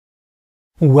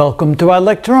Welcome to our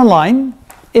lecture online.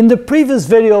 In the previous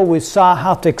video we saw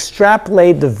how to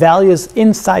extrapolate the values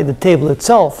inside the table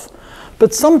itself,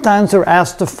 but sometimes we're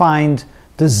asked to find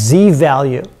the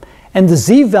z-value, and the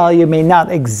z-value may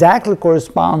not exactly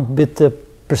correspond with the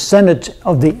percentage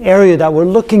of the area that we're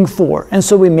looking for, and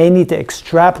so we may need to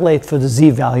extrapolate for the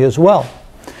z-value as well.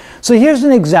 So here's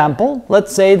an example.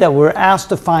 Let's say that we're asked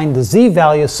to find the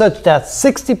z-value such that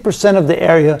 60% of the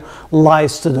area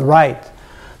lies to the right.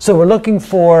 So we're looking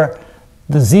for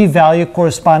the z-value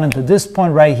corresponding to this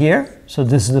point right here. So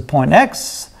this is the point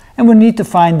x, and we need to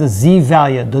find the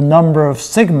z-value, the number of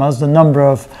sigmas, the number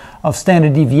of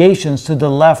standard deviations to the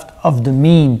left of the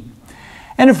mean.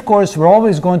 And of course, we're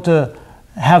always going to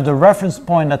have the reference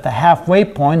point at the halfway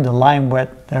point, the line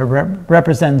that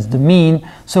represents the mean.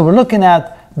 So we're looking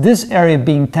at this area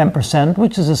being 10%,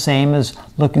 which is the same as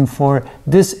looking for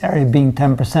this area being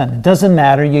 10%. It doesn't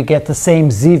matter, you get the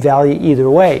same z-value either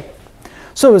way.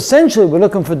 So essentially we're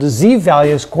looking for the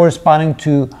z-values corresponding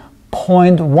to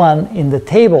 0.1 in the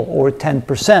table, or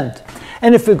 10%.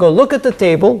 And if we go look at the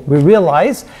table, we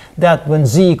realize that when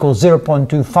z equals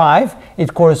 0.25,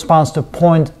 it corresponds to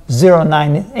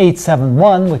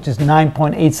 0.09871, which is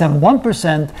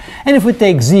 9.871%. And if we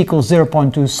take z equals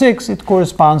 0.26, it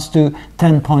corresponds to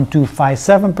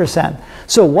 10.257%.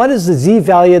 So what is the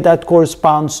z-value that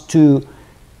corresponds to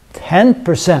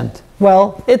 10%?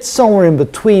 Well, it's somewhere in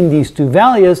between these two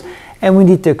values, and we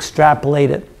need to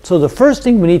extrapolate it. So the first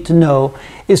thing we need to know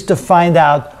is to find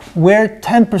out where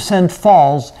 10%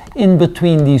 falls in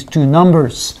between these two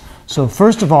numbers. So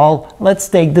first of all, let's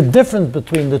take the difference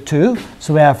between the two.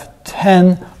 So we have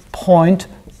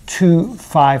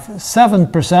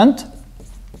 10.257%.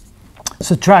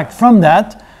 Subtract from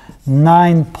that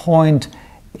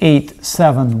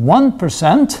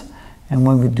 9.871%. And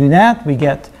when we do that, we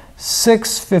get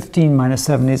 6, 15 minus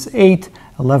 7 is 8,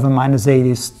 11 minus 8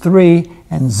 is 3,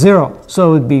 and 0. So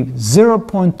it would be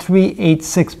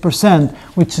 0.386%,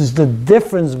 which is the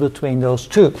difference between those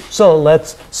two. So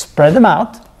let's spread them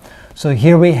out. So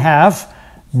here we have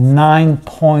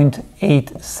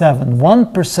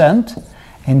 9.871%,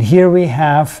 and here we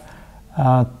have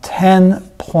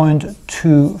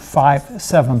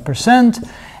 10.257%,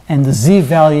 and the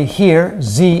z-value here,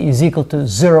 z is equal to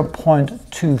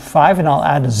 0.25, and I'll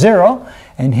add a 0,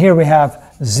 and here we have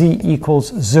z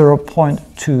equals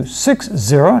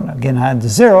 0.260, and again I add the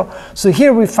 0. So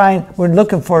here we're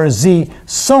looking for a z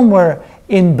somewhere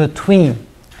in between.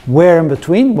 Where in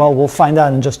between? Well, we'll find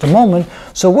out in just a moment.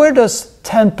 So where does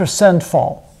 10%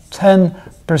 fall?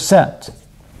 10%.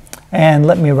 And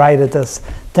let me write it as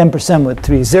 10% with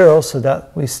 3 zeros so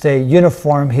that we stay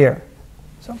uniform here.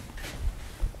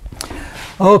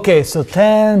 Okay, so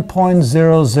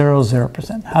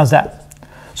 10.000%. How's that?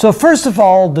 So first of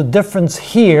all, the difference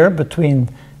here between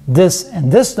this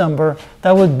and this number,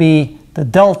 that would be the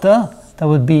delta, that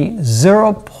would be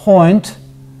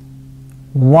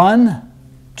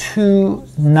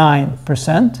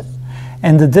 0.129%.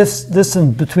 And the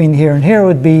distance between here and here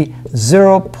would be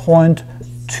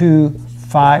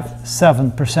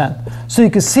 0.257%. So you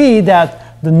can see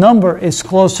that the number is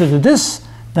closer to this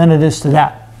than it is to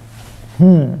that.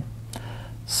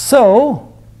 So,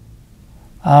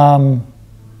 I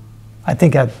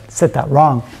think I said that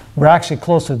wrong. We're actually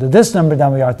closer to this number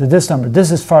than we are to this number.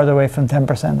 This is farther away from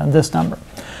 10% than this number.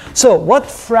 So what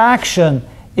fraction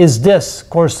is this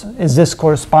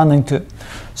corresponding to?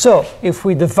 So if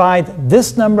we divide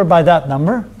this number by that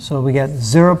number, so we get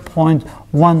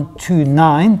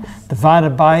 0.129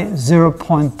 divided by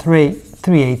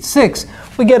 0.386,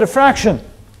 we get a fraction.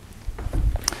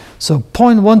 So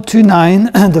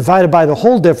 0.129 divided by the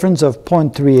whole difference of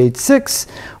 0.386,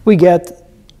 we get,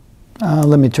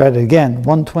 let me try it again,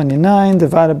 129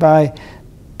 divided by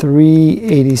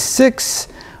 386,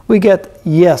 we get,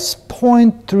 yes,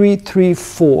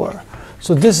 0.334.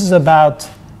 So this is about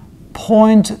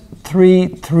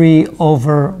 0.33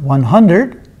 over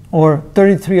 100, or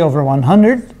 33 over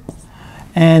 100,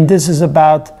 and this is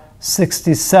about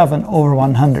 67 over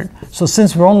 100. So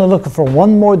since we're only looking for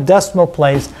one more decimal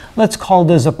place, let's call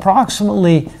this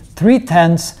approximately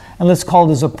 3/10, and let's call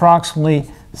this approximately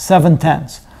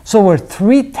 7/10. So we're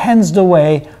 3/10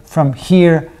 away from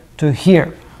here to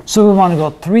here. So we want to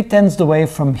go 3/10 away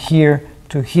from here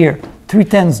to here.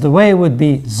 3/10 away would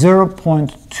be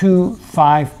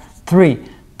 0.253.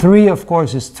 3, of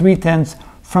course, is 3/10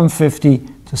 from 50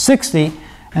 to 60.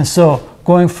 And so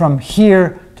going from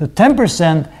here to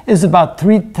 10% is about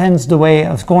 3/10 the way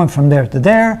of going from there to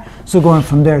there. So going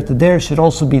from there to there should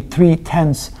also be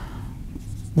 3/10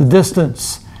 the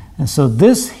distance. And so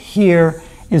this here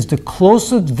is the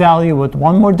closest value with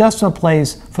one more decimal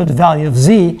place for the value of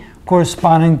z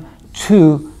corresponding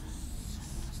to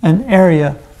an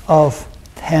area of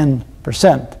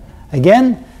 10%.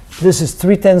 Again, this is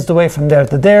 3/10 away from there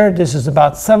to there. This is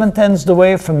about 7/10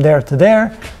 away from there to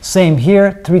there. Same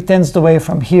here, 3/10 away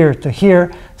from here to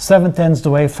here, 7/10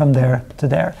 away from there to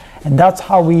there. And that's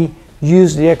how we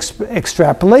use the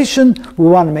extrapolation. We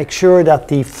want to make sure that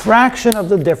the fraction of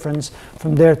the difference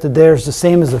from there to there is the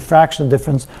same as the fraction of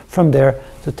difference from there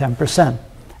to 10%.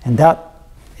 And that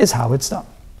is how it's done.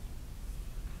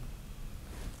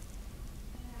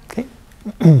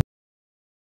 Okay.